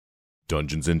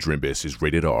Dungeons & Drimbus is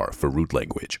rated R for rude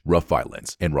language, rough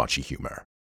violence, and raunchy humor.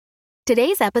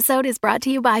 Today's episode is brought to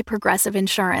you by Progressive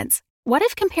Insurance. What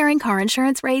if comparing car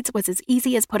insurance rates was as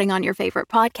easy as putting on your favorite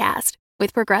podcast?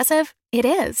 With Progressive, it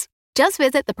is. Just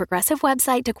visit the Progressive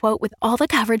website to quote with all the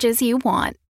coverages you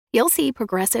want. You'll see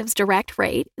Progressive's direct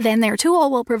rate, then their tool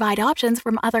will provide options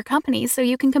from other companies so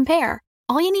you can compare.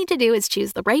 All you need to do is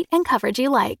choose the rate and coverage you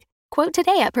like. Quote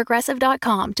today at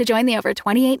Progressive.com to join the over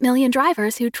 28 million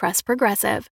drivers who trust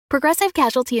Progressive. Progressive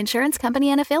Casualty Insurance Company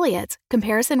and Affiliates.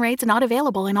 Comparison rates not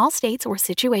available in all states or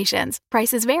situations.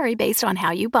 Prices vary based on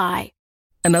how you buy.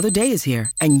 Another day is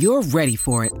here, and you're ready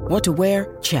for it. What to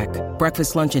wear? Check.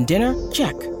 Breakfast, lunch, and dinner?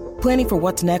 Check. Planning for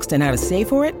what's next and how to save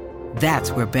for it?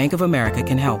 That's where Bank of America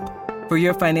can help. For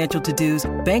your financial to-dos,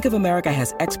 Bank of America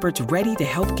has experts ready to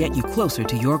help get you closer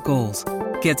to your goals.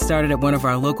 Get started at one of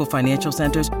our local financial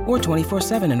centers or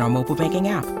 24/7 in our mobile banking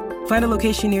app. Find a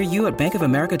location near you at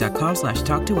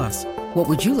bankofamerica.com/talktous. What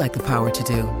would you like the power to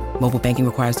do? Mobile banking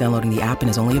requires downloading the app and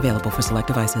is only available for select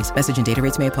devices. Message and data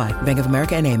rates may apply. Bank of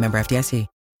America N.A., member FDIC.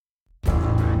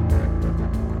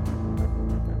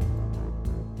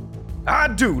 I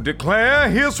do declare,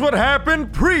 here's what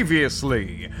happened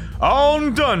previously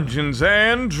on Dungeons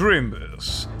and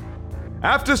Drimbus.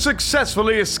 After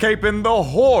successfully escaping the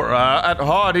horror at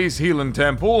Hardy's Healing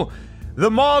Temple,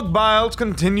 the Mogbiles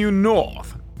continue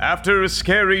north. After a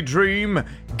scary dream,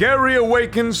 Gary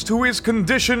awakens to his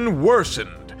condition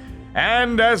worsened,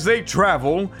 and as they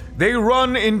travel, they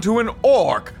run into an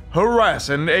orc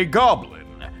harassing a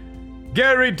goblin.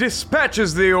 Gary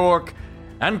dispatches the orc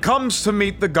and comes to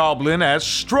meet the goblin as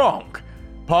Strunk,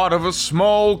 part of a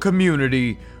small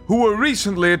community who were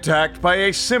recently attacked by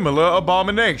a similar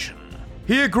abomination.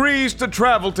 He agrees to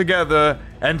travel together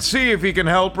and see if he can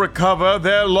help recover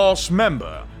their lost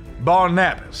member,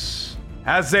 Barnabas,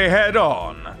 as they head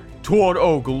on toward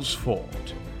Ogle's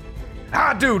Fort.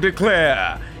 I do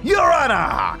declare, Your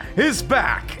Honor is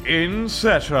back in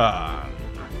session.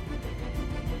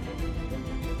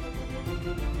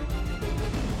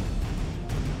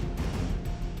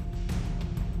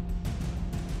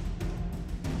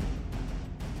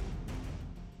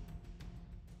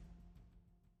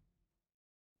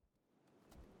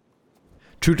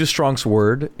 True to Strunk's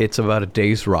word, it's about a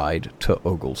day's ride to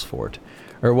Ogle's Fort.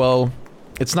 Or, well,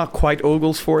 it's not quite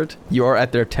Ogle's Fort. You are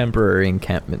at their temporary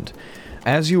encampment.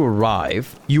 As you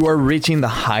arrive, you are reaching the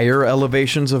higher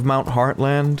elevations of Mount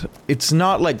Heartland. It's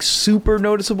not, like, super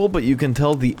noticeable, but you can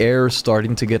tell the air is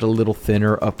starting to get a little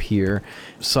thinner up here.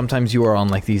 Sometimes you are on,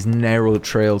 like, these narrow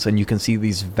trails, and you can see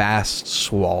these vast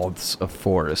swaths of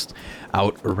forest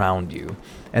out around you.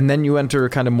 And then you enter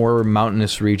kind of more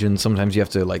mountainous regions. Sometimes you have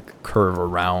to, like, curve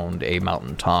around a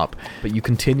mountaintop. But you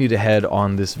continue to head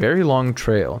on this very long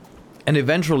trail. And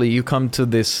eventually you come to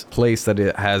this place that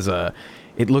it has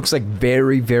it looks like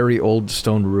very, very old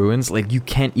stone ruins. Like, you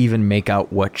can't even make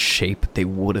out what shape they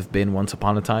would have been once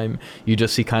upon a time. You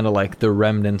just see kind of like the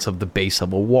remnants of the base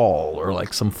of a wall or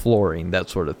like some flooring, that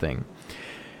sort of thing.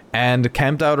 And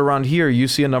camped out around here, you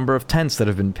see a number of tents that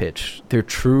have been pitched. They're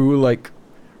true, like,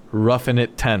 roughing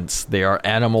it tents. They are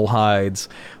animal hides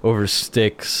over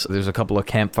sticks. There's a couple of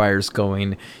campfires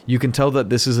going. You can tell that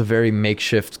this is a very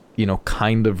makeshift,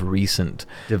 kind of recent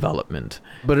development.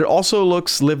 But it also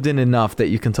looks lived in enough that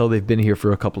you can tell they've been here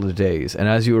for a couple of days. And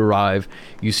as you arrive,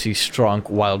 you see Strunk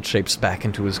wild shapes back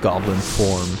into his goblin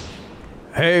form.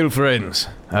 Hail, friends.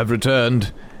 I've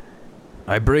returned.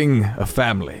 I bring a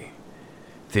family.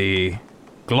 The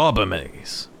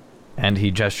Globbermays. And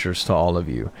he gestures to all of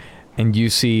you. And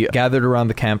you see, gathered around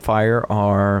the campfire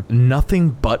are nothing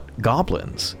but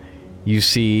goblins. You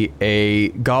see a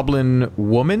goblin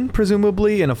woman,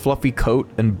 presumably, in a fluffy coat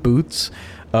and boots,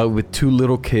 with two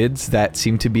little kids that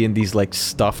seem to be in these, like,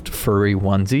 stuffed furry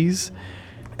onesies.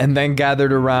 And then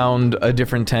gathered around a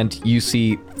different tent, you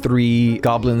see three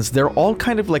goblins. They're all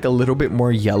kind of like a little bit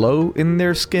more yellow in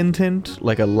their skin tint,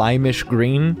 like a limeish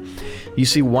green. You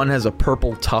see one has a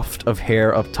purple tuft of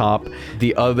hair up top.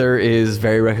 The other is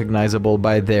very recognizable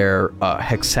by their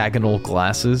hexagonal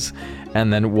glasses.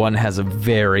 And then one has a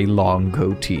very long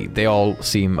goatee. They all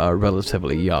seem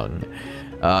relatively young.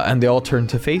 And they all turn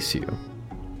to face you.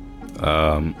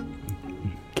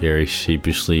 Gary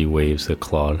sheepishly waves a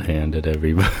clawed hand at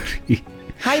everybody.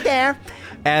 Hi there.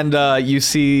 And you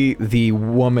see the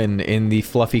woman in the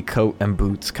fluffy coat and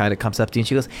boots kind of comes up to you and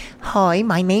she goes, Hi,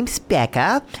 my name's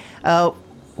Becca.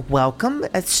 Welcome.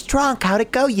 Strunk, how'd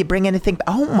it go? You bring anything?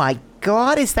 Oh my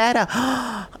God, is that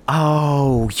a...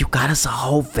 Oh, you got us a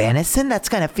whole venison? That's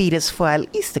going to feed us for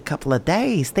at least a couple of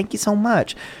days. Thank you so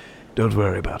much. Don't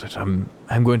worry about it. I'm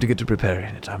going to get to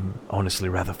preparing it. I'm honestly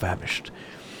rather famished.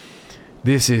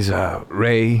 This is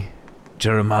Ray,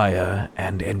 Jeremiah,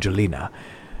 and Angelina.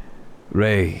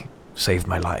 Ray saved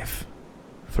my life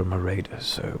from a raider,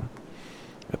 so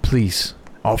please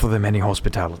offer them any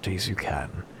hospitalities you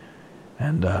can.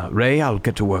 And Ray, I'll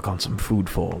get to work on some food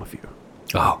for all of you.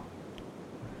 Oh,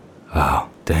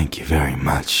 thank you very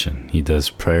much. And he does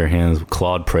prayer hands,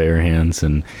 Claude prayer hands,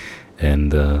 and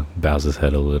bows his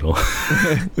head a little.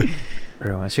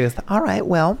 She goes, all right,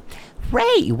 well,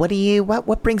 Ray,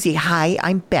 what brings you? Hi,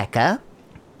 I'm Becca.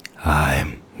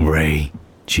 I'm Ray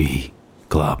G.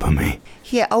 Globamy.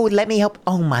 Yeah, let me help.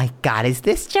 Oh my God, is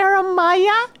this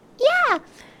Jeremiah? Yeah.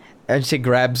 And she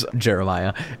grabs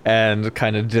Jeremiah and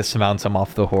kind of dismounts him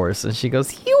off the horse. And she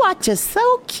goes, You are just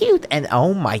so cute. And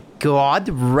oh my God,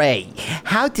 Ray,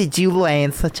 how did you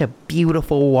land such a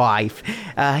beautiful wife?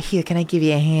 Here, can I give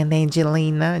you a hand,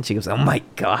 Angelina? And she goes, oh my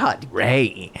God,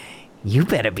 Ray, you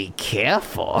better be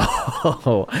careful.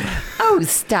 Oh,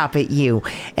 stop it, you.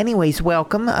 Anyways,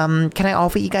 welcome. Can I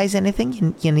offer you guys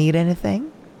anything? You need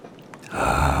anything?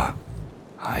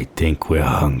 I think we're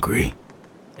hungry.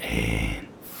 And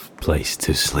place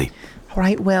to sleep. All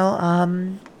right, well,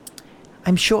 I'm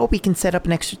sure we can set up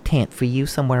an extra tent for you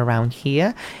somewhere around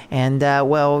here. And,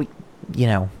 well, you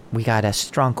know, we got a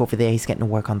Strunk over there. He's getting to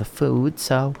work on the food.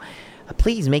 So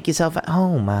please make yourself at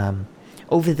home.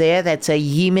 Over there, that's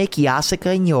Yimik,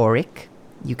 Yasika, and Yorick.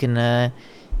 You can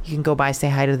go by, say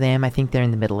hi to them. I think they're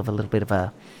in the middle of a little bit of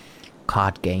a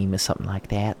card game or something like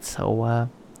that. So,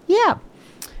 yeah.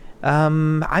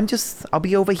 I'll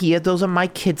be over here. Those are my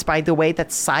kids, by the way.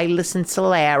 That's Silas and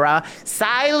Solara.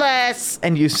 Silas!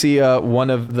 and you see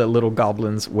one of the little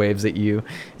goblins waves at you.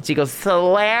 And she goes,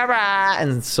 Solara!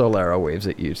 And Solara waves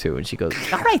at you too. And she goes,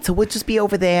 all right, so we'll just be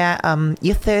over there.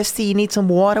 You're thirsty? You need some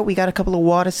water? We got a couple of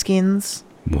water skins.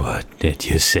 What did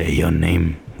you say your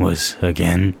name was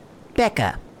again?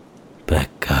 Becca.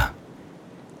 Becca.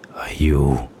 Are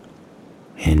you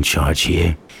in charge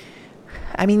here?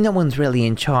 I mean, no one's really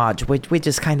in charge. We're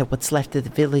just kind of what's left of the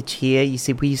village here. You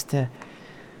see, we used to...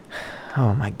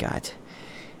 Oh, my God.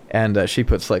 and she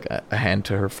puts like a hand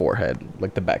to her forehead,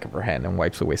 like the back of her hand, and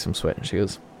wipes away some sweat. And she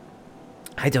goes,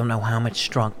 I don't know how much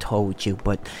Strunk told you,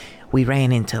 but we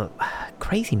ran into a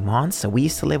crazy monster. We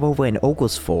used to live over in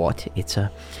Oglesfort. It's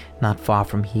not far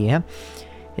from here.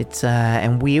 It's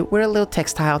and we're a little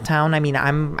textile town. I mean,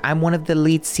 I'm one of the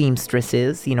lead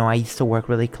seamstresses. You know, I used to work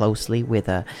really closely with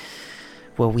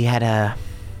we had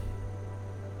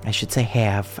I should say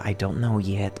have. I don't know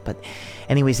yet, but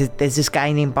anyways, there's this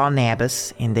guy named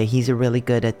Barnabas, and he's a really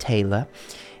good tailor.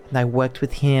 And I worked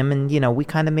with him, and you know, we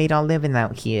kind of made our living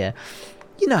out here.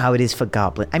 You know how it is for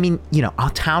Goblin. I mean, you know,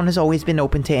 our town has always been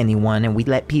open to anyone, and we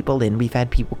let people in. We've had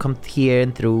people come here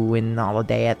and through and all of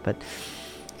that, but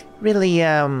really,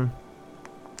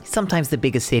 sometimes the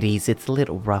bigger cities, it's a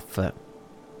little rough for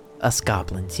us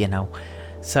goblins, you know.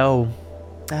 So,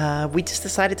 we just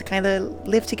decided to kind of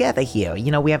live together here. You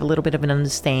know, we have a little bit of an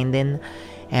understanding,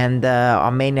 and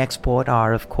our main export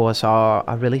are, of course, our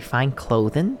really fine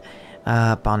clothing.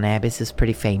 Barnabas is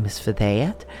pretty famous for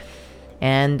that.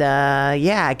 And,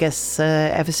 yeah, I guess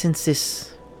ever since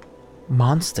this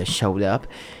monster showed up,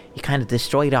 he kind of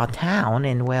destroyed our town,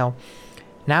 and, well,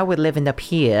 now we're living up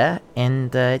here,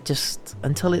 and just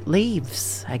until it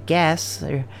leaves, I guess,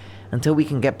 or until we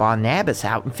can get Barnabas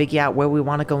out and figure out where we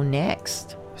want to go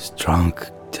next.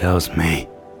 Strunk tells me.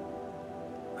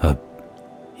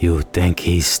 You think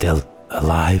he's still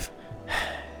alive?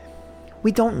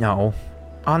 We don't know.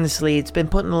 Honestly, it's been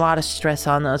putting a lot of stress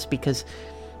on us because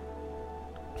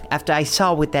after I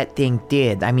saw what that thing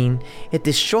did, I mean, it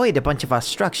destroyed a bunch of our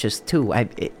structures too.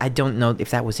 I don't know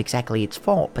if that was exactly its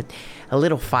fault, but a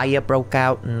little fire broke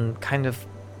out and kind of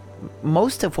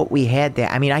most of what we had there.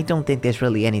 I mean, I don't think there's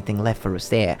really anything left for us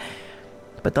there.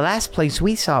 But the last place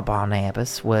we saw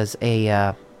Barnabas was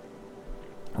well,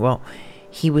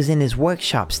 he was in his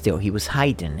workshop still. He was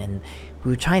hiding, and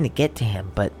we were trying to get to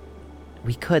him, but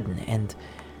we couldn't. And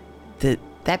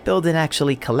that building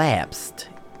actually collapsed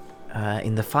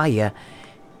in the fire,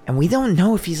 and we don't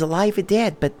know if he's alive or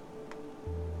dead. But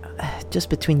just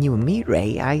between you and me,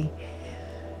 Ray, I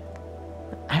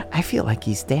feel like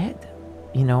he's dead.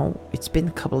 You know, it's been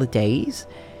a couple of days.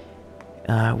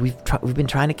 We've been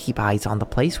trying to keep eyes on the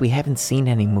place. We haven't seen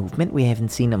any movement. We haven't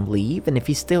seen him leave. And if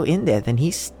he's still in there, then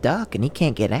he's stuck and he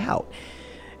can't get out.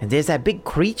 And there's that big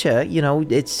creature, you know,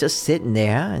 it's just sitting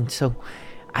there. And so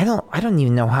I don't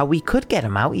even know how we could get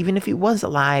him out, even if he was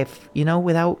alive, you know,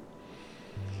 without...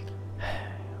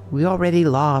 We already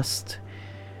lost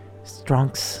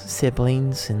Strunk's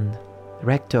siblings and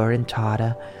Rector and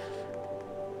Tata.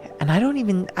 And I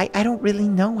don't really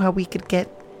know how we could get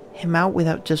him out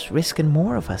without just risking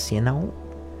more of us, you know?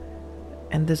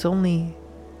 And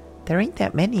there ain't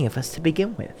that many of us to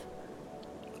begin with.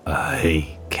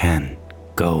 I can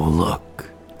go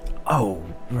look. Oh,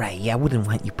 Ray, I wouldn't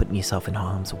want you putting yourself in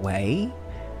harm's way.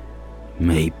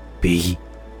 Maybe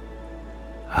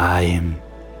I am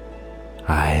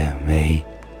a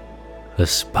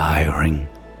aspiring.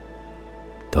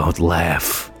 Don't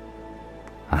laugh.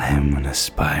 I am an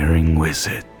aspiring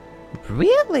wizard.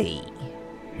 Really?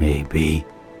 Maybe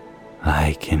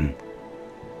I can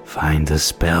find a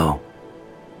spell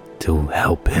to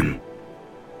help him.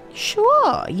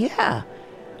 Sure, yeah.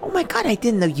 Oh my god, I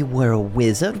didn't know you were a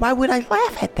wizard. Why would I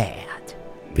laugh at that?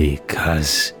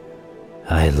 Because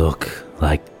I look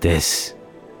like this,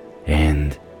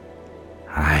 and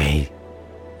I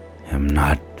am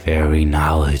not very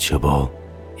knowledgeable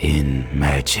in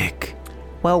magic.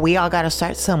 Well, we all gotta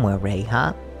start somewhere, Ray,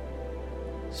 huh?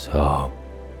 So,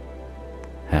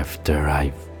 after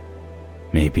I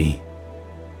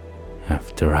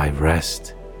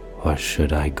rest, or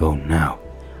should I go now?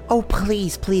 Oh,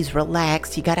 please,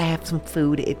 relax. You gotta have some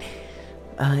food. It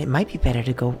might be better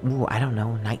to go, I don't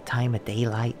know, nighttime or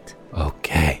daylight.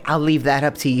 Okay. I'll leave that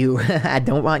up to you. I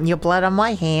don't want your blood on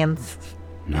my hands.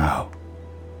 No.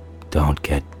 Don't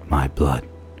get my blood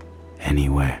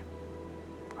anywhere.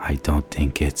 I don't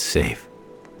think it's safe.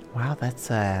 Wow,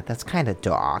 that's kind of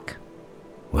dark.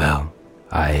 Well,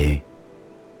 I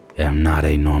am not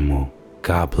a normal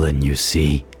goblin, you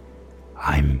see.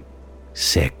 I'm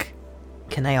sick.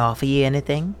 Can I offer you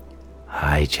anything?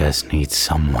 I just need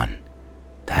someone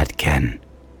that can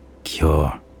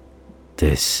cure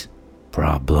this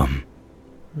problem.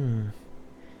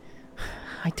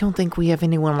 I don't think we have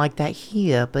anyone like that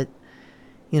here, but,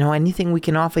 anything we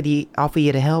can offer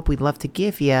you to help, we'd love to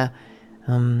give you.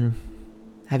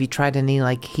 Have you tried any,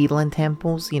 healing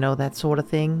temples, that sort of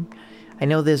thing? I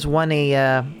know there's one,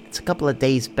 it's a couple of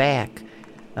days back,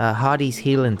 Hardy's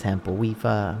Healing Temple.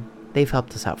 They've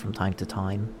helped us out from time to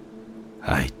time.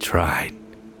 I tried,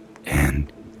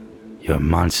 and your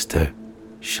monster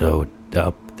showed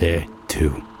up there too.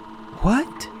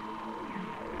 What?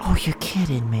 Oh, you're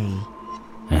kidding me.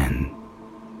 And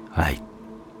I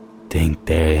think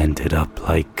they ended up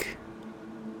like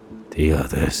the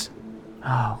others.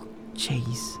 Oh,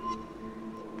 jeez.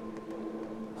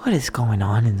 What is going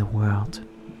on in the world?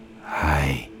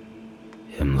 I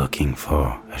am looking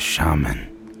for a shaman.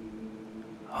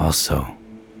 Also,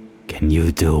 can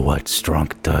you do what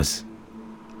Strunk does?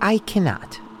 I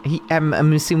cannot.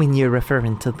 I'm assuming you're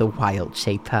referring to the wild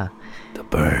shape, huh? The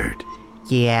bird.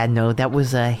 Yeah, no, that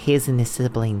was his and his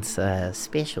siblings'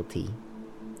 specialty.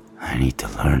 I need to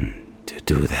learn to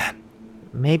do that.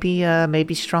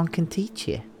 Maybe Strong can teach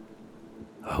you.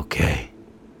 Okay.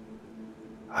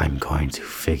 I'm going to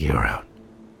figure out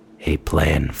a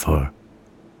plan for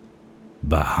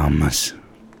Bahamas.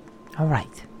 All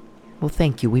right. Well,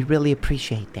 thank you. We really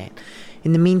appreciate that.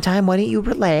 In the meantime, why don't you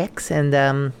relax and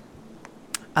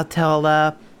I'll tell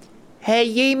hey,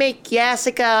 Yimik,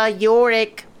 Yasika,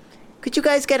 Yorick, could you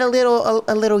guys get a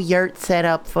little yurt set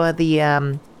up for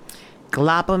the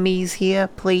Globomies here,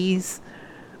 please?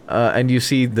 And you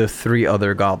see the three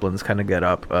other goblins kind of get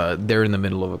up. They're in the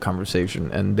middle of a conversation,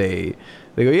 and they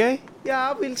go,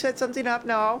 yeah, we'll set something up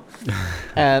now.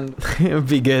 And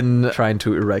begin trying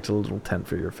to erect a little tent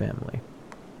for your family.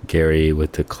 Gary,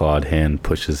 with the clawed hand,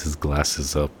 pushes his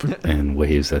glasses up and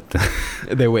waves at them.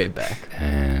 They wave back.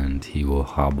 And he will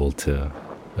hobble to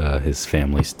his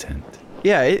family's tent.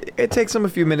 Yeah, it takes them a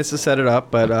few minutes to set it up,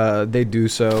 but they do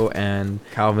so, and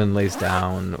Calvin lays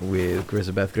down with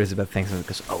Grisabeth. Grisabeth thanks him and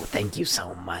goes, oh, thank you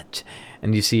so much.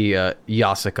 And you see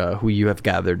Yasika, who you have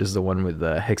gathered is the one with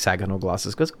the hexagonal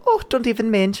glasses, goes, oh, don't even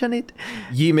mention it.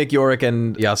 Yimik, Yorick,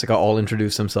 and Yasika all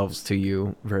introduce themselves to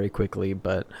you very quickly,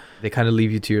 but they kind of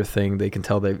leave you to your thing. They can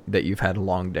tell that you've had a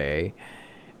long day.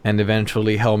 And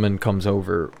eventually Hellman comes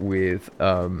over with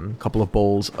a couple of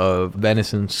bowls of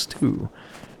venison stew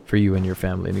for you and your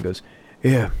family, and he goes,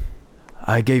 here,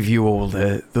 I gave you all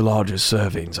the largest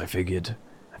servings. I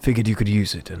figured you could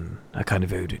use it, and I kind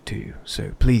of owed it to you,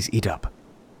 so please eat up.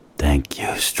 Thank you,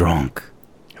 Strunk.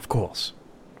 Of course.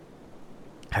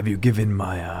 Have you given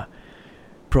my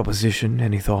proposition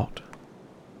any thought?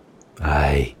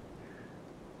 I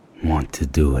want to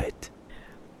do it.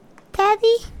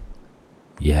 Daddy?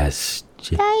 Yes,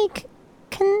 Daddy,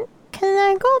 can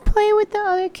I go play with the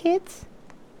other kids?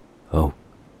 Oh,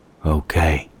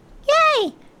 okay.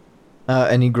 Yay!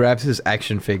 And he grabs his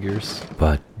action figures.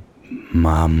 But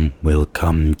Mom will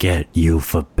come get you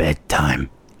for bedtime.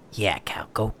 Yeah, Cal,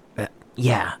 go.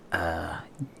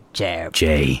 Jay.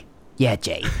 Jay. Yeah,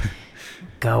 Jay.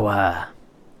 Go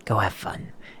have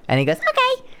fun. And he goes,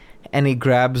 okay. And he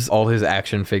grabs all his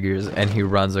action figures and he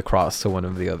runs across to one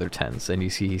of the other tents. And you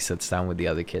see he sits down with the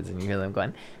other kids and you hear them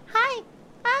going, Hi,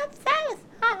 I'm Cyrus.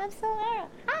 Hi, I'm Solara.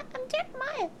 Hi, I'm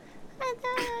Jeremiah.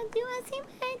 Do you want to see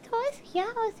my toys? Yeah,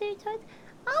 I want to see your toys.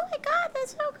 Oh my god,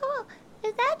 that's so cool.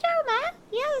 Is that Jeremiah?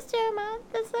 Yeah, that's Jeremiah.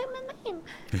 That's like my name.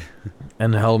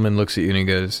 And Hellman looks at you and he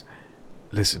goes,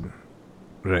 listen,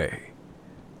 Ray,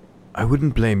 I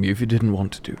wouldn't blame you if you didn't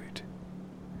want to do it.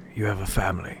 You have a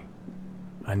family.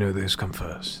 I know those come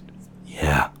first.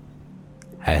 Yeah.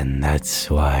 And that's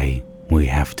why we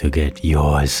have to get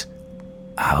yours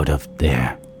out of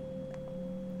there.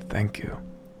 Thank you.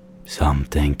 Some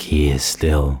think he is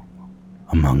still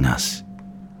among us.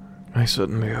 I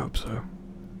certainly hope so.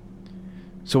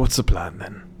 So what's the plan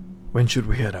then? When should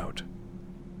we head out?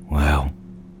 Well,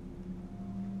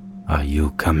 are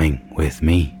you coming with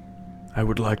me? I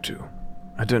would like to.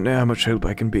 I don't know how much help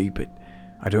I can be, but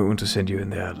I don't want to send you in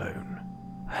there alone.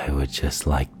 I would just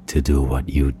like to do what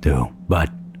you do, but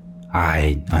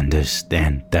I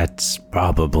understand that's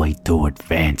probably too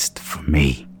advanced for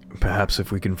me. Perhaps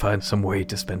if we can find some way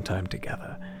to spend time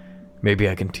together, maybe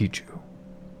I can teach you.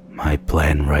 My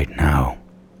plan right now,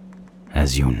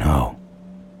 as you know,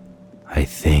 I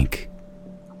think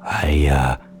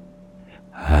I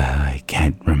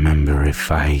can't remember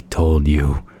if I told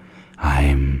you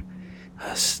I'm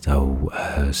a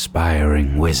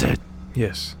aspiring wizard.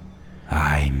 Yes.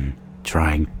 I'm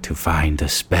trying to find a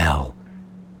spell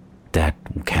that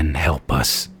can help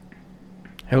us.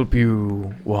 Help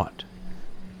you what?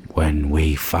 When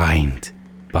we find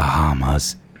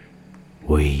Bahamas,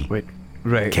 we Wait,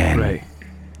 Ray, can... Ray.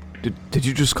 Did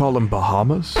you just call them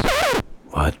Bahamas?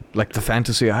 What? Like the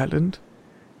fantasy island?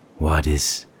 What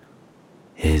is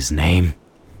his name?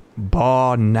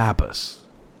 Barnabas.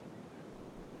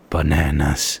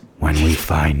 Bananas. When we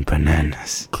find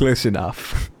bananas. Close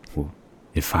enough.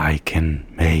 If I can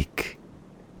make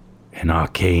an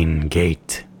arcane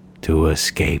gate to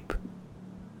escape,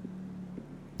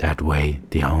 that way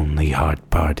the only hard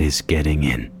part is getting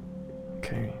in.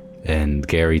 Okay. And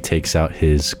Gary takes out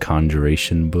his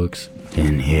conjuration books.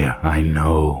 In here, I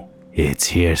know it's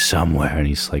here somewhere. And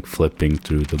he's like flipping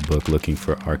through the book looking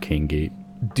for Arcane Gate.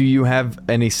 Do you have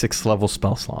any 6th level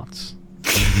spell slots?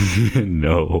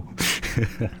 No.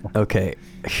 Okay,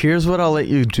 here's what I'll let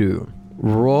you do.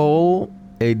 Roll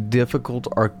a difficult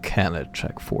Arcana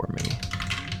check for me.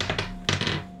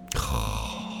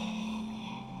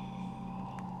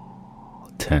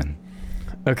 10.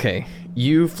 Okay,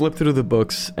 you flip through the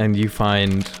books and you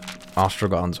find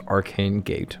Ostrogon's Arcane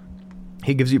Gate.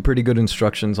 He gives you pretty good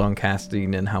instructions on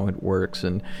casting and how it works,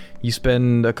 and you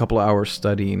spend a couple hours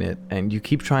studying it, and you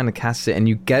keep trying to cast it, and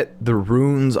you get the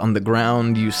runes on the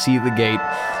ground, you see the gate,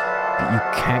 but you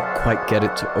can't quite get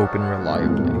it to open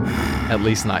reliably. At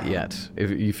least not yet,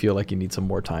 if you feel like you need some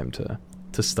more time to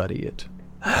study it.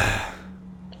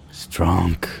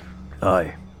 Strong.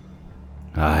 Aye.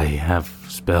 I have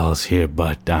spells here,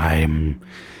 but I'm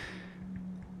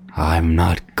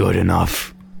not good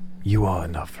enough. You are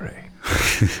enough, Ray.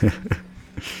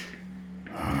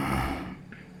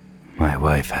 My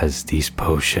wife has these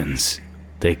potions.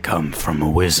 They come from a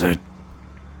wizard,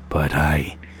 but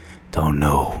I don't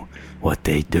know what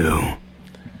they do.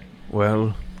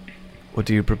 Well, what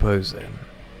do you propose then?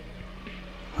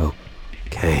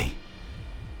 Okay.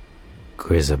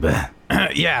 Grisabeth.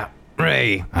 Yeah,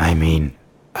 Ray. I mean,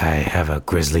 I have a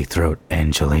grizzly throat,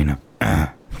 Angelina.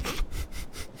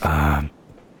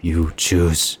 You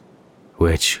choose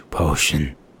which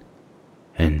potion,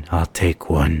 and I'll take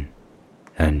one,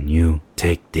 and you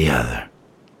take the other.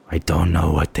 I don't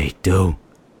know what they do,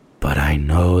 but I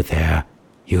know they're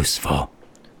useful.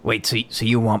 Wait, so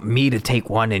you want me to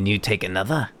take one and you take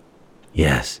another?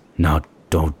 Yes, now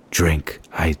don't drink.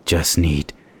 I just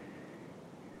need...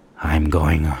 I'm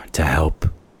going to help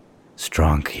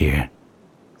Strong here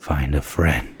find a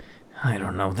friend. I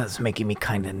don't know, that's making me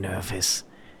kind of nervous.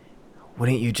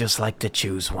 Wouldn't you just like to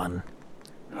choose one?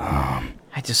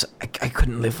 I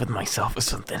couldn't live with myself if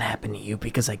something happened to you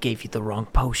because I gave you the wrong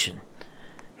potion.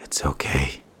 It's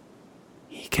okay.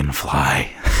 He can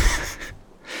fly.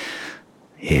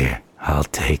 Here, I'll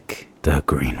take the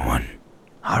green one.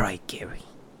 All right, Gary.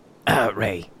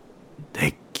 Ray.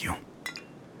 Thank you.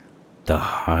 The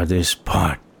hardest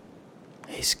part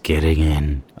is getting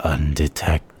in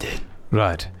undetected.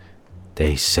 Right.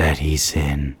 They said he's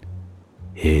in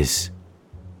his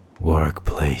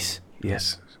workplace.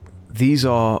 Yes. These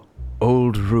are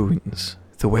old ruins.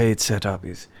 The way it's set up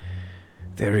is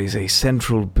there is a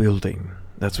central building.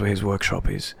 That's where his workshop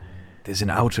is. There's an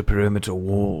outer perimeter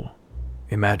wall.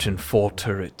 Imagine 4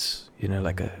 turrets,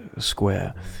 like a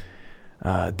square.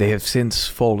 They have since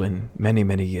fallen many,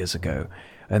 many years ago,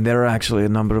 and there are actually a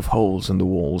number of holes in the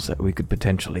walls that we could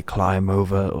potentially climb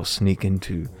over or sneak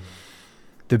into.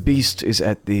 The beast is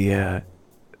at the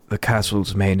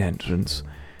castle's main entrance,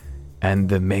 and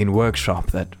the main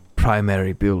workshop, that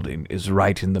primary building, is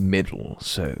right in the middle,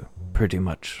 so pretty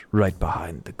much right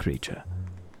behind the creature.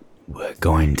 We're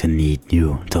going to need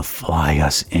you to fly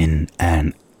us in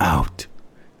and out.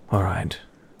 All right.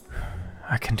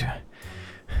 I can do it.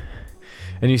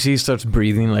 And you see he starts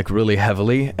breathing like really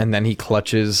heavily, and then he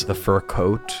clutches the fur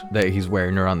coat that he's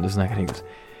wearing around his neck, and he goes,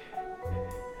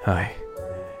 "Hi.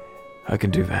 I can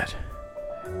do that."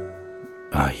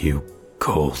 Are you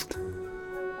cold?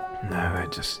 No,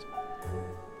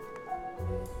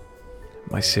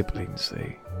 my siblings,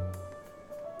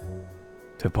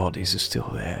 their bodies are still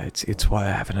there. It's why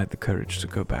I haven't had the courage to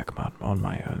go back on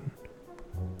my own.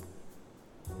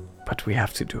 But we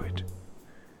have to do it.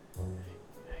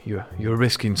 You're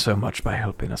risking so much by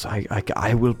helping us.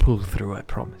 I will pull through, I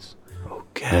promise.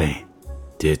 Okay.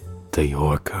 Did the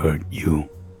orc hurt you?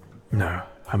 No,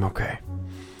 I'm okay.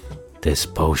 This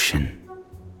potion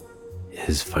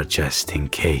is for just in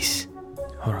case.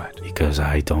 All right. Because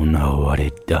I don't know what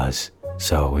it does.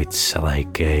 So it's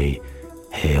like a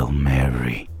Hail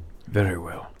Mary. Very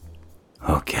well.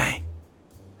 Okay.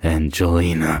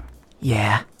 Angelina.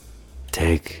 Yeah?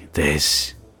 Take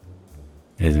this.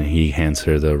 And he hands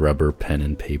her the rubber pen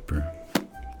and paper.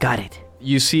 Got it.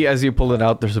 You see as you pull it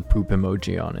out, there's a poop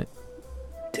emoji on it.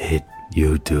 Did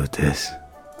you do this?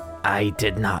 I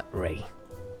did not, Ray.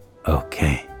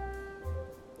 Okay.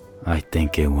 I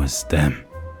think it was them.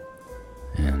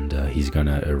 And he's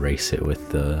gonna erase it with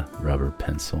the rubber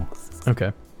pencil.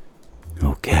 Okay.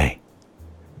 Okay.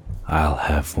 I'll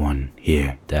have one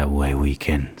here. That way we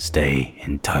can stay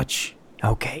in touch.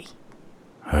 Okay.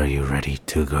 Are you ready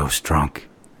to go, Strunk?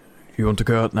 You want to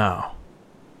go out now?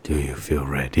 Do you feel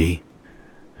ready?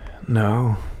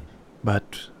 No,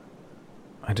 but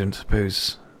I don't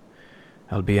suppose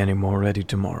I'll be any more ready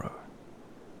tomorrow.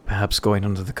 Perhaps going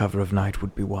under the cover of night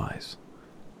would be wise.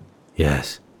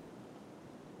 Yes.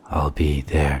 I'll be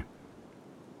there.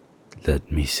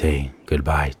 Let me say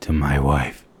goodbye to my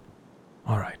wife.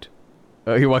 All right.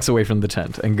 He walks away from the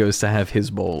tent and goes to have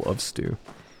his bowl of stew.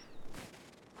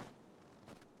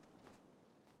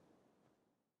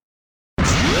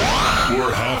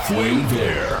 We're halfway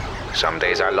there. Some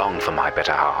days are long for my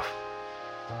better half,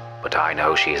 but I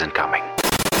know she isn't coming.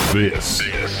 This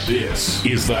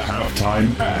is the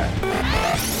Halftime Act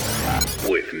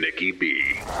with Nikki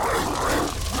B.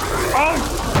 Oh!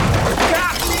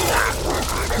 God!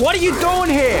 What are you doing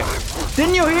here?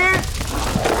 Didn't you hear?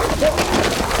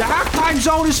 The halftime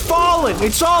zone is falling.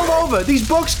 It's all over. These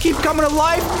books keep coming to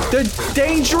life. They're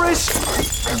dangerous,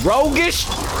 roguish,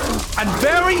 and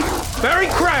very, very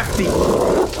crafty.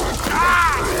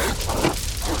 Ah!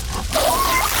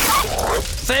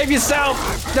 Save yourself.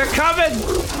 They're coming.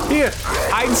 Here,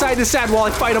 hide inside the sand while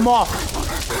I fight them off.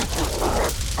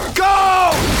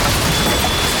 Go!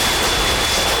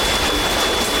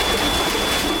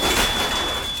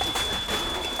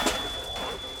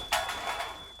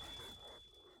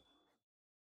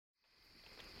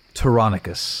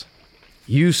 Tyrannicus,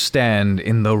 you stand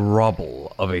in the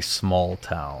rubble of a small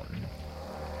town.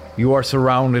 You are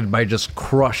surrounded by just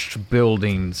crushed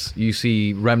buildings. You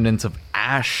see remnants of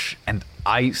ash and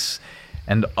ice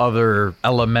and other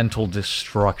elemental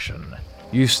destruction.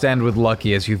 You stand with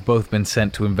Lucky as you've both been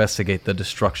sent to investigate the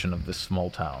destruction of this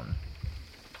small town.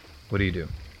 What do you do?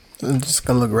 I'm just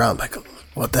gonna look around like,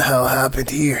 what the hell happened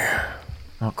here?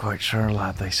 Not quite sure,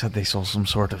 lad. They said they saw some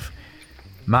sort of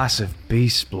massive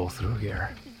beast blow through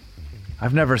here.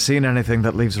 I've never seen anything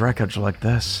that leaves wreckage like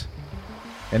this.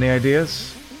 Any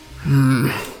ideas?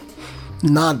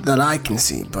 Not that I can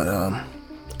see, but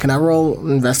can I roll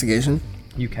investigation?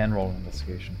 You can roll an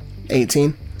investigation.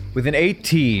 18. With an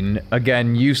 18,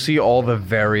 again, you see all the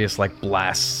various,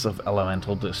 blasts of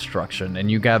elemental destruction,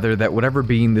 and you gather that whatever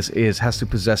being this is has to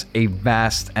possess a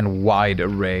vast and wide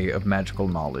array of magical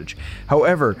knowledge.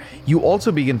 However, you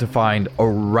also begin to find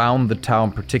around the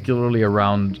town, particularly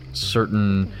around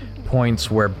certain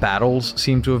points where battles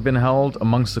seem to have been held,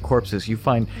 amongst the corpses, you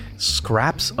find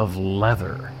scraps of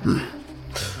leather.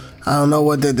 I don't know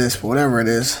what did this, but whatever it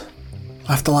is,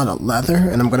 left a lot of leather,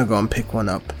 and I'm gonna go and pick one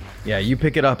up. Yeah, you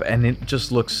pick it up, and it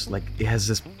just looks like it has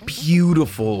this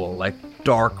beautiful,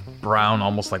 dark brown,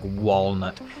 almost like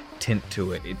walnut tint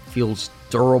to it. It feels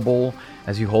durable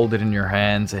as you hold it in your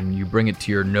hands, and you bring it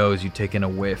to your nose, you take in a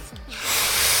whiff.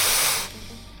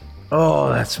 Oh,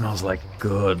 that smells like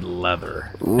good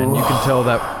leather. Ooh. And you can tell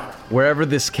that Wherever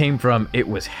this came from, it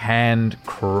was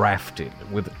handcrafted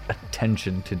with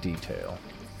attention to detail.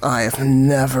 I have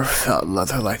never felt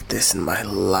leather like this in my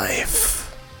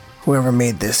life. Whoever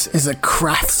made this is a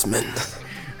craftsman.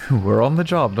 We're on the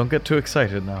job. Don't get too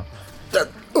excited now.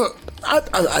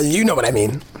 You know what I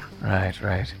mean.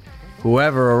 Right.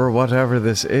 Whoever or whatever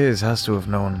this is has to have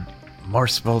known more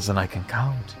spells than I can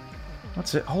count.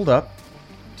 What's it? Hold up.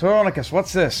 Toronicus,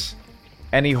 what's this?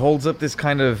 And he holds up this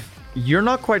kind of... You're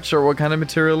not quite sure what kind of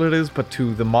material it is, but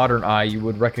to the modern eye, you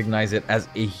would recognize it as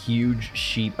a huge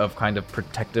sheet of kind of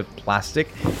protective plastic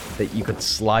that you could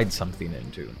slide something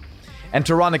into. And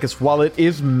Toronicus, while it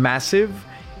is massive,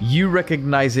 you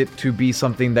recognize it to be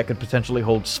something that could potentially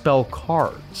hold spell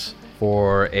cards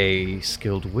for a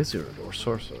skilled wizard or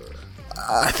sorcerer.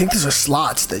 I think these are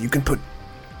slots that you can put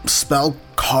spell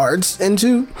cards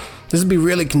into. This would be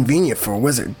really convenient for a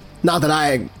wizard. Not that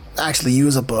I actually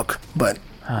use a book, but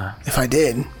if I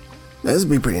did, this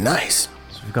would be pretty nice.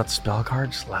 So we've got spell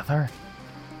cards, leather?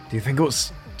 Do you think it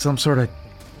was some sort of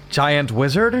giant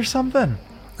wizard or something?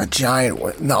 A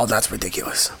giant No, that's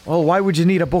ridiculous. Well, why would you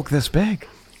need a book this big?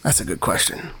 That's a good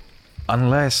question.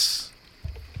 Unless...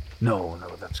 No,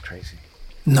 that's crazy.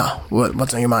 No,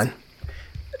 what's on your mind?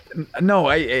 No,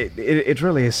 it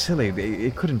really is silly.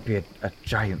 It couldn't be a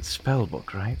giant spell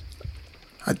book, right?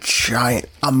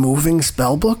 A moving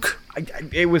spell book?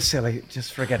 It was silly.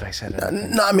 Just forget I said it.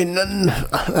 No, I mean, in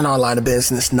our line of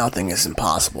business, nothing is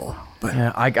impossible. But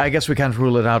yeah, I guess we can't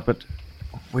rule it out, but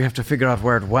we have to figure out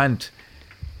where it went.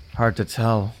 Hard to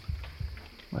tell.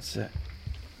 What's it?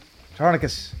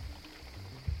 Toronicus,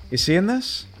 you seeing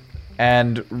this?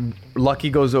 And Lucky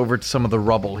goes over to some of the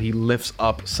rubble. He lifts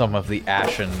up some of the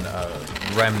ashen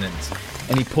remnants,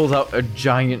 and he pulls out a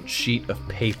giant sheet of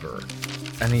paper.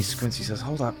 And he squints, he says,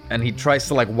 hold up. And he tries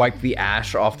to, wipe the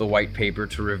ash off the white paper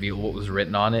to reveal what was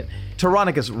written on it.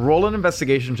 Toronicus, roll an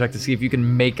investigation check to see if you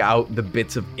can make out the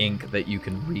bits of ink that you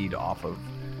can read off of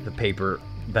the paper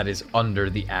that is under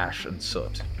the ash and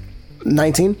soot.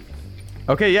 19?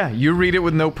 Okay, yeah, you read it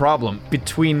with no problem.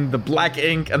 Between the black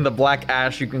ink and the black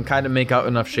ash, you can kind of make out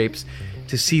enough shapes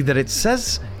to see that it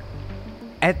says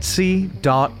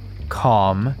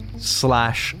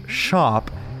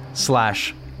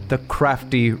etsy.com/shop/The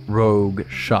Crafty Rogue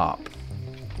Shop.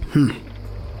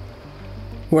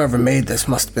 Whoever made this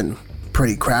must have been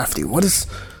pretty crafty. What is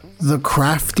the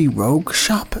Crafty Rogue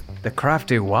Shop? The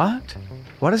Crafty what?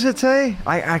 What does it say?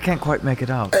 I can't quite make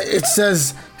it out. It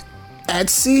says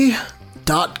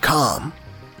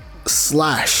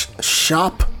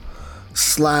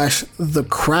etsy.com/shop/The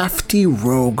Crafty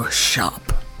Rogue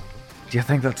Shop. Do you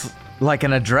think that's like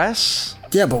an address?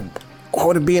 Yeah, but what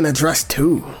would it be an address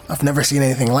to? I've never seen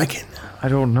anything like it. I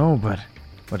don't know, but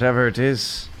whatever it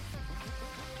is,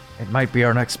 it might be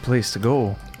our next place to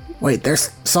go. Wait, there's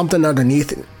something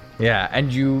underneath it. Yeah,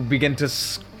 and you begin to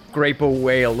scrape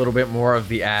away a little bit more of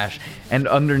the ash, and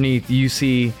underneath you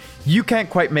see, you can't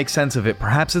quite make sense of it.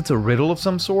 Perhaps it's a riddle of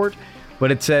some sort,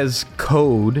 but it says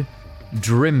code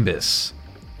Drimbus,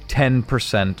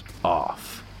 10%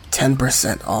 off.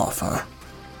 10% off, huh?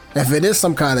 If it is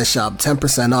some kind of shop,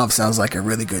 10% off sounds like a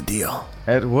really good deal.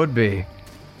 It would be.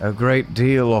 A great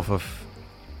deal off of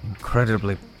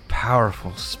incredibly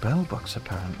powerful spell books,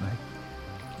 apparently.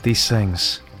 These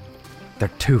things, they're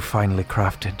too finely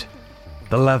crafted.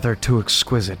 The leather too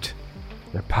exquisite.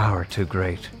 Their power too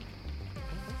great.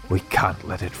 We can't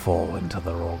let it fall into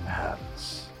the wrong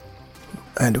hands.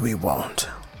 And we won't.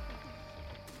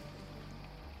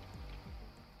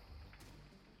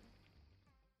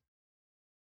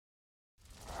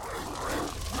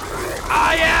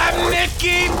 I am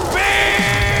Nicky B!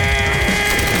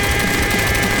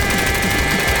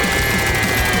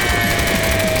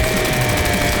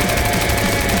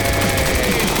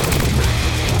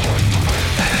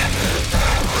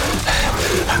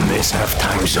 This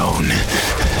half-time zone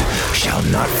shall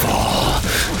not fall.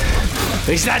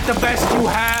 Is that the best you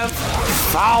have?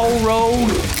 Foul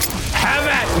road? Have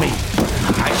at me!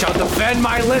 I shall defend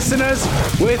my listeners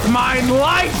with my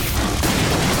life!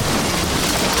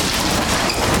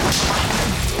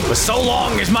 For so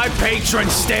long as my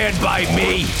patrons stand by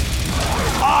me,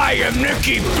 I am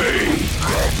Nicky B!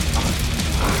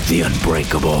 The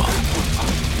Unbreakable.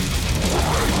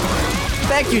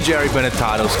 Thank you, Jerry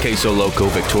Benetatos, Queso Loco,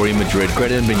 Victoria Madrid,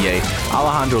 Greta Beignet,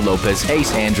 Alejandro Lopez,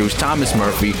 Ace Andrews, Thomas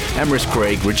Murphy, Emrys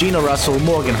Craig, Regina Russell,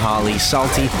 Morgan Hawley,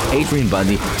 Salty, Adrian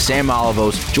Bundy, Sam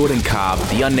Olivos, Jordan Cobb,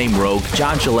 The Unnamed Rogue,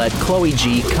 John Gillette, Chloe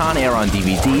G, Con Air on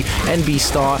DVD, NB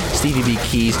Star, Stevie B.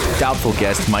 Keys, Doubtful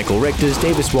Guest, Michael Richters,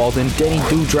 Davis Walden, Denny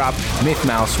Dewdrop, Myth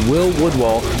Mouse, Will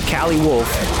Woodwall, Callie Wolf,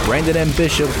 Brandon M.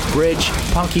 Bishop, Bridge,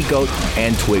 Punky Goat,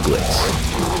 and Twiglets.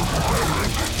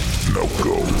 Now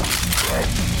go.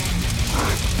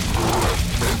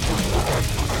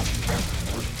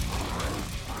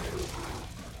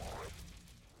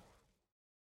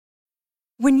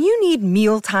 When you need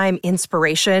mealtime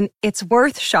inspiration, it's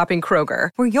worth shopping Kroger,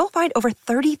 where you'll find over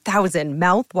 30,000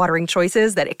 mouth-watering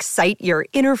choices that excite your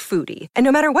inner foodie. And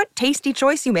no matter what tasty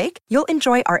choice you make, you'll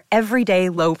enjoy our everyday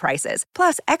low prices,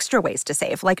 plus extra ways to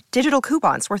save, like digital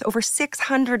coupons worth over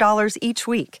 $600 each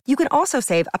week. You can also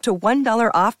save up to $1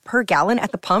 off per gallon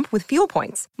at the pump with fuel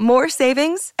points. More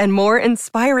savings and more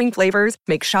inspiring flavors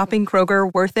make shopping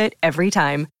Kroger worth it every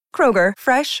time. Kroger,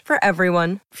 fresh for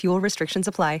everyone. Fuel restrictions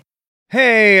apply.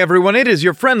 Hey everyone, it is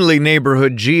your friendly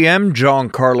neighborhood GM,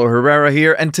 Giancarlo Herrera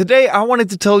here, and today I wanted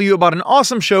to tell you about an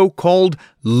awesome show called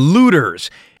Looters.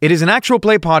 It is an actual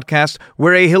play podcast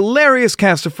where a hilarious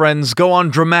cast of friends go on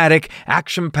dramatic,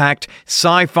 action-packed,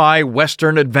 sci-fi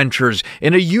western adventures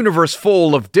in a universe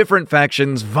full of different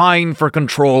factions vying for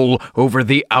control over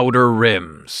the Outer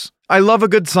Rims. I love a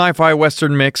good sci-fi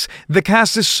western mix, the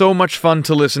cast is so much fun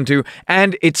to listen to,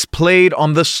 and it's played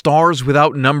on the Stars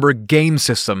Without Number game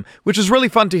system, which is really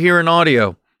fun to hear in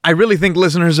audio. I really think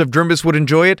listeners of Drimbus would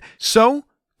enjoy it, so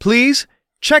please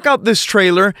check out this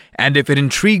trailer, and if it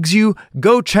intrigues you,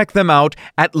 go check them out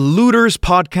at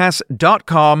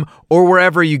looterspodcast.com or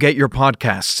wherever you get your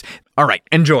podcasts. All right,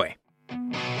 enjoy.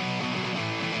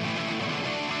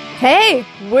 Hey,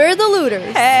 we're the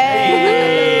Looters.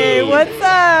 Hey, what's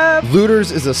up?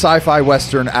 Looters is a sci-fi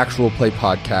western actual play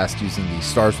podcast using the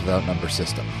Stars Without Number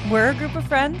system. We're a group of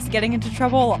friends getting into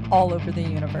trouble all over the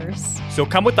universe. So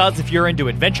come with us if you're into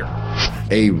adventure.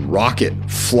 A rocket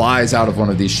flies out of one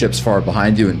of these ships far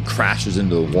behind you and crashes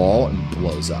into the wall and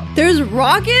blows up. There's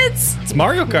rockets? It's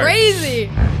Mario Kart. Crazy.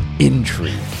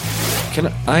 Intrigue.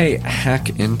 Can I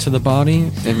hack into the body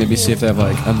and maybe see if they have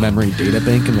like a memory data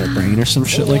bank in their brain or some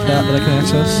shit like that I can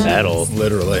access? That'll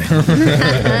literally.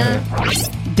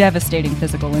 Devastating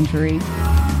physical injury.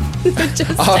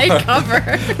 Just take cover.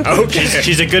 Okay.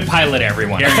 She's a good pilot,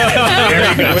 everyone.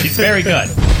 Very good. She's very good.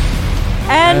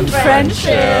 And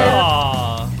friendship.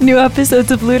 Aww. New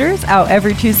episodes of Looters out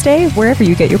every Tuesday, wherever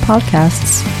you get your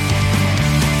podcasts.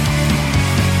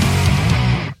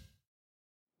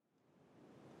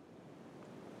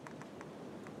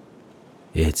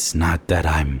 It's not that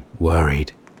I'm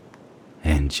worried,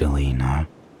 Angelina,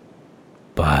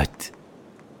 but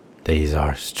these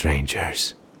are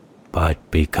strangers. But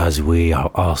because we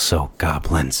are also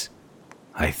goblins,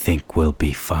 I think we'll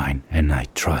be fine and I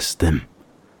trust them.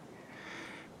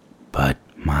 But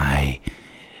my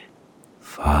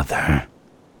father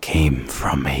came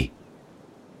from a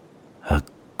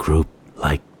group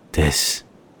like this.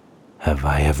 Have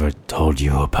I ever told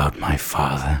you about my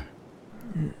father?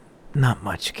 Not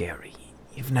much, Gary.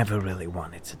 You've never really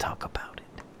wanted to talk about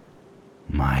it.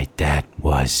 My dad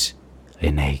was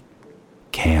in a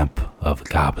camp of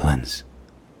goblins,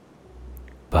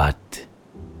 but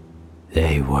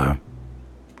they were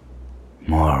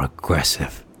more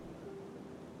aggressive.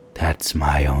 That's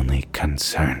my only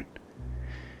concern.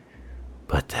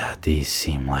 But these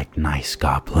seem like nice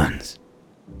goblins.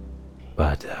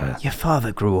 But your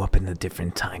father grew up in a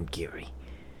different time, Gary.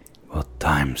 Well,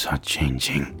 times are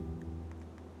changing.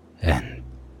 And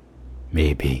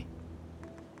maybe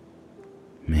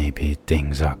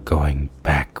things are going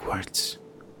backwards.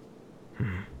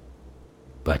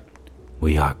 But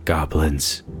we are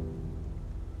goblins,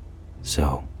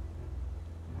 so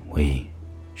we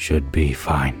should be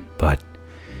fine, but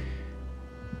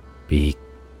be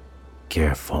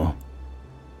careful.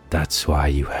 That's why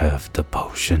you have the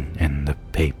potion and the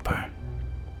paper.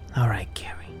 All right,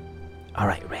 Gary. All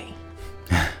right, Ray.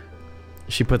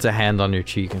 She puts a hand on your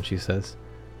cheek and she says,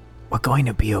 "We're going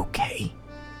to be okay.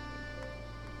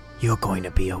 You're going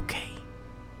to be okay.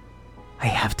 I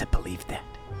have to believe that."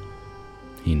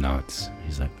 He nods.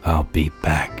 He's like, "I'll be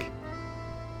back."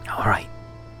 All right.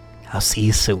 I'll see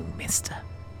you soon, mister.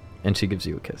 And she gives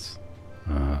you a kiss.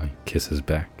 Kisses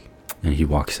back. And he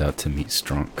walks out to meet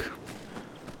Strunk.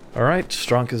 All right,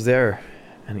 Strunk is there.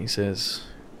 And he says,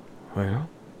 "Well,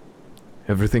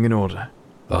 everything in order."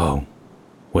 "Oh,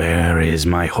 where is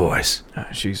my horse?"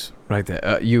 She's right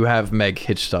there. You have Meg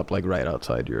hitched up, like, right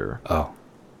outside your... Oh,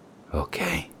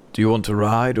 okay. Do you want to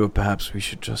ride, or perhaps we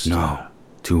should just... No,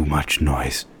 too much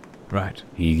noise. Right.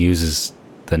 He uses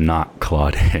the not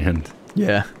clawed hand.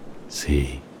 Yeah.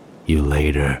 See you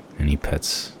later. And he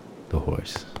pets the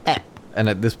horse. And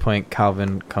at this point,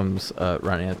 Calvin comes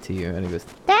running up to you, and he goes,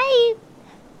 Daddy,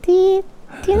 do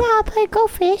you know how to play Go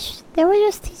Fish? They were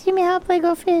just teaching me how to play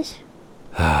Go Fish.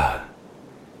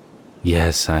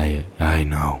 Yes, I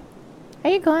know.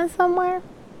 Are you going somewhere?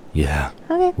 Yeah.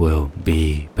 Okay. We'll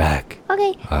be back.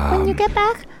 Okay, when you get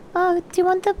back, do you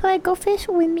want to play Go Fish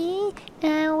with me,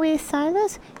 and with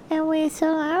Silas, and with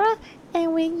Solara,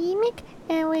 and with Yimik,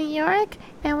 and with Yorick,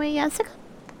 and with Jessica?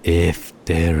 If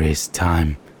there is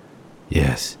time,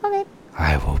 yes. Okay.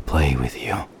 I will play with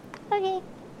you. Okay.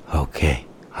 Okay.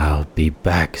 I'll be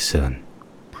back soon.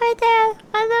 Bye, Dad.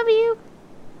 I love you.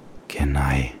 Can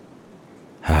I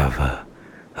have a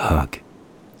hug?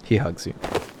 He hugs you.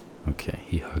 Okay,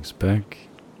 he hugs back.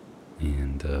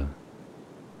 And,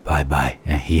 Bye-bye.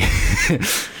 And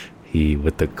he,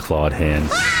 with the clawed hand.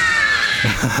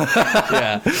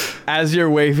 Yeah. As you're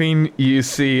waving, you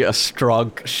see a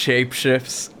Strunk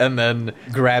shapeshifts and then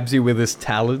grabs you with his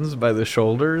talons by the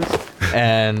shoulders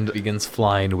and begins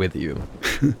flying with you.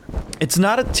 It's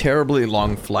not a terribly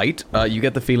long flight. You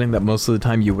get the feeling that most of the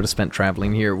time you would have spent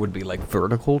traveling here would be like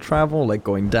vertical travel, like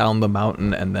going down the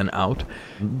mountain and then out.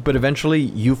 But eventually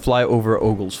you fly over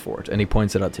Oglesfort, and he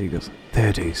points it out to you. He goes, "There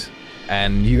it is."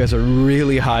 And you guys are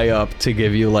really high up to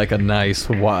give you like a nice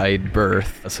wide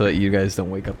berth so that you guys don't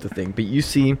wake up the thing. But you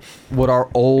see what are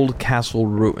old castle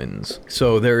ruins.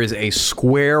 So there is a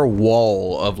square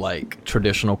wall of like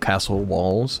traditional castle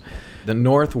walls. The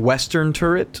northwestern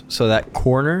turret, so that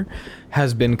corner,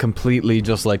 has been completely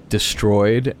just like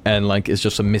destroyed and like is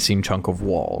just a missing chunk of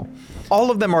wall.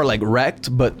 All of them are like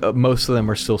wrecked, but most of them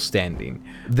are still standing.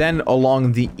 Then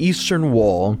along the eastern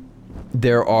wall,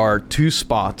 there are two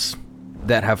spots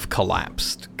that have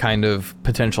collapsed, kind of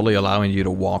potentially allowing you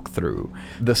to walk through.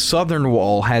 The southern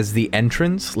wall has the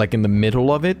entrance, like in the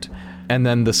middle of it, and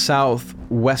then the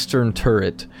southwestern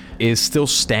turret is still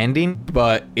standing,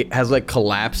 but it has like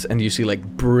collapsed, and you see like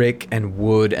brick and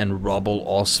wood and rubble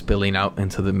all spilling out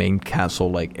into the main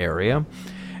castle-like area.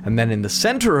 And then in the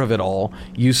center of it all,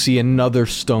 you see another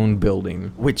stone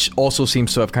building, which also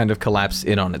seems to have kind of collapsed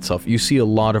in on itself. You see a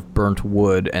lot of burnt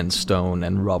wood and stone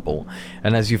and rubble.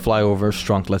 And as you fly over,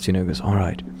 Strunk lets you know, goes, "All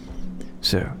right,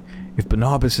 so if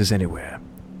Barnabas is anywhere,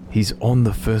 he's on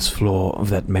the first floor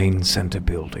of that main center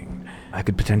building. I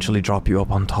could potentially drop you up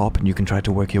on top, and you can try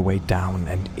to work your way down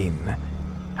and in.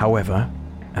 However,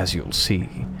 as you'll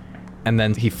see..." And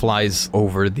then he flies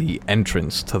over the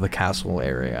entrance to the castle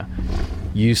area.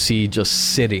 You see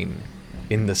just sitting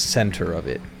in the center of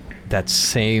it, that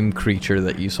same creature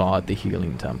that you saw at the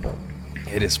healing temple.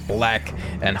 It is black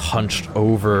and hunched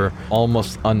over,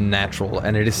 almost unnatural,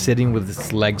 and it is sitting with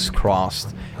its legs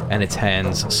crossed and its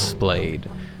hands splayed,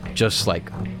 just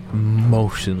like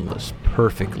motionless,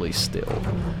 perfectly still.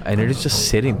 And it is just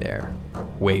sitting there,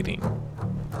 waiting.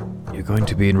 "You're going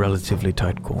to be in relatively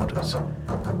tight quarters.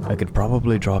 I could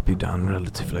probably drop you down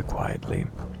relatively quietly,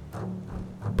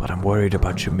 but I'm worried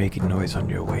about you making noise on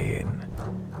your way in.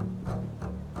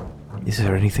 Is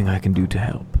there anything I can do to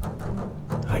help?"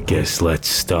 I guess let's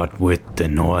start with the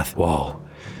north wall,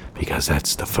 because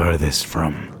that's the furthest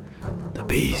from the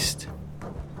beast.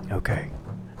 Okay.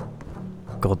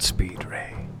 Godspeed, Ray.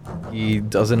 He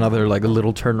does another, like a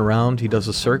little turnaround. He does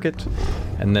a circuit,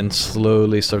 and then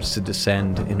slowly starts to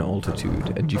descend in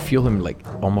altitude. And you feel him like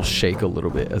almost shake a little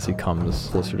bit as he comes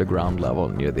closer to ground level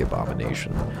near the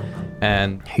abomination.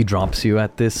 And he drops you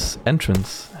at this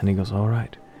entrance, and he goes, "All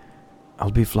right,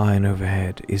 I'll be flying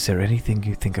overhead. Is there anything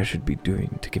you think I should be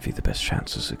doing to give you the best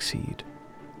chance to succeed?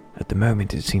 At the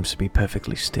moment, it seems to be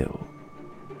perfectly still."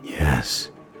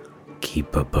 Yes.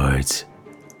 Keep a bird's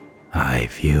eye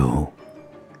view.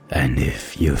 And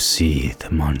if you see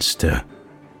the monster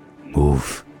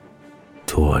move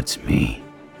towards me,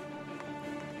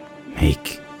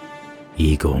 make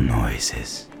eagle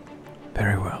noises.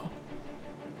 Very well.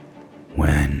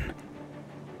 When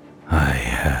I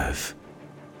have,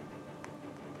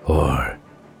 or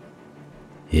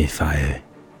if I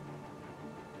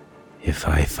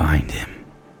find him,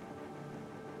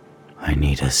 I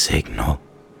need a signal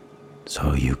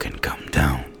so you can come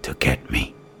down to get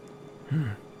me.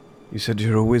 You said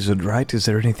you're a wizard, right? Is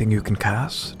there anything you can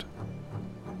cast?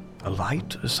 A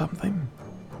light or something?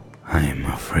 I'm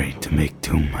afraid to make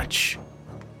too much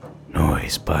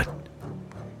noise, but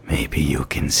maybe you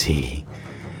can see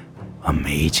a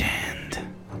mage hand.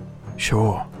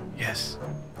 Sure, yes.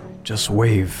 Just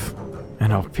wave,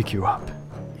 and I'll pick you up.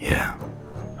 Yeah.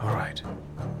 All right.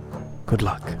 Good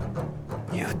luck.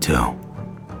 You too.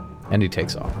 And he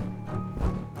takes off.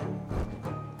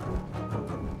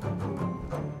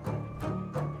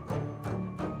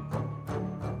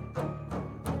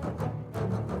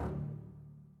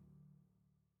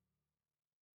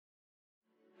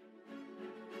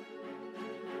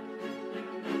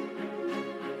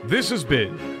 This has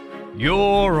been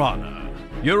Your Honor.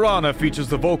 Your Honor features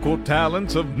the vocal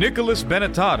talents of Nicholas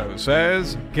Benetatos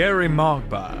as Gary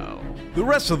Mogbile, The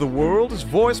rest of the world is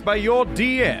voiced by your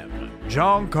DM,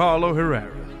 Giancarlo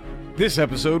Herrera. This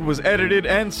episode was edited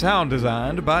and sound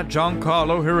designed by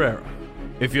Giancarlo Herrera.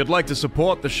 If you'd like to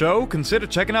support the show, consider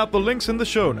checking out the links in the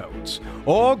show notes,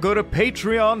 or go to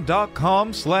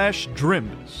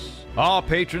patreon.com/Drimbus. Our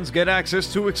patrons get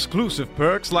access to exclusive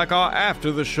perks like our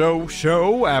After the Show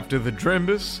After the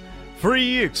Drimbus,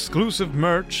 free exclusive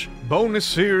merch, bonus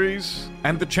series,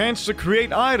 and the chance to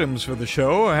create items for the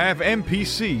show or have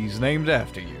NPCs named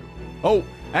after you. Oh,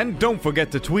 and don't forget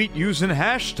to tweet using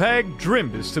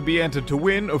 #Drimbus to be entered to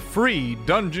win a free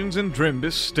Dungeons &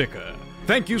 Drimbus sticker.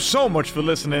 Thank you so much for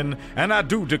listening, and I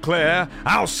do declare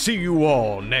I'll see you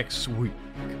all next week.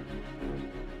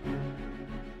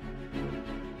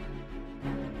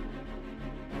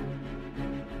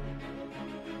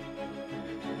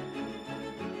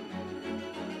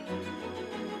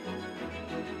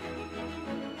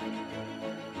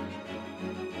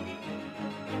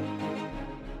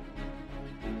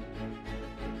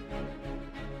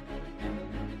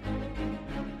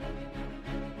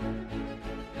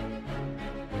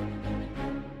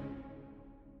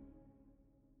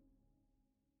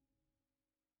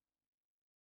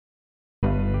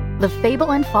 The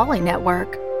Fable and Folly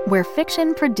Network, where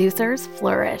fiction producers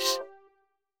flourish.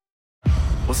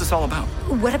 What's this all about?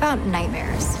 What about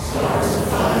nightmares?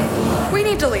 We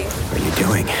need to leave. What are you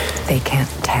doing? They can't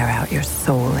tear out your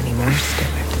soul anymore,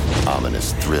 Stuart.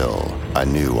 Ominous Thrill, a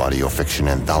new audio fiction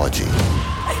anthology.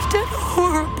 I've done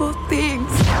horrible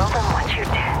things. Tell them what you did.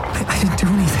 I didn't do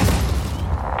anything.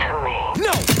 To me.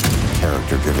 No!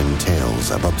 Character-driven tales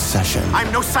of obsession.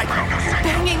 I'm no psycho.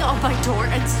 Banging on my door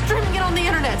and streaming it on the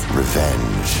internet.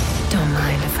 Revenge. Don't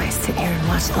mind if I sit here and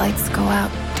watch the lights go out,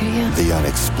 do you? The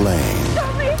unexplained.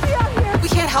 Don't leave me out here. We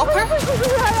can't help her?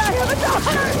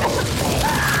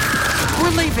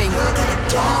 We're leaving.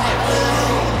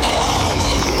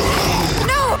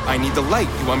 No! I need the light.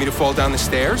 You want me to fall down the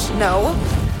stairs? No.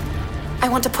 I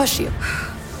want to push you.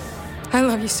 I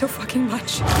love you so fucking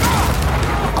much.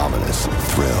 Ominous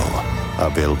Thrill.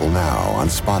 Available now on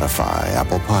Spotify,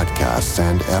 Apple Podcasts,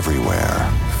 and everywhere.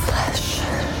 Flesh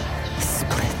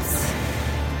splits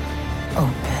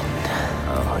open.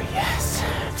 Oh, yes.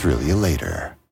 Thrill you later.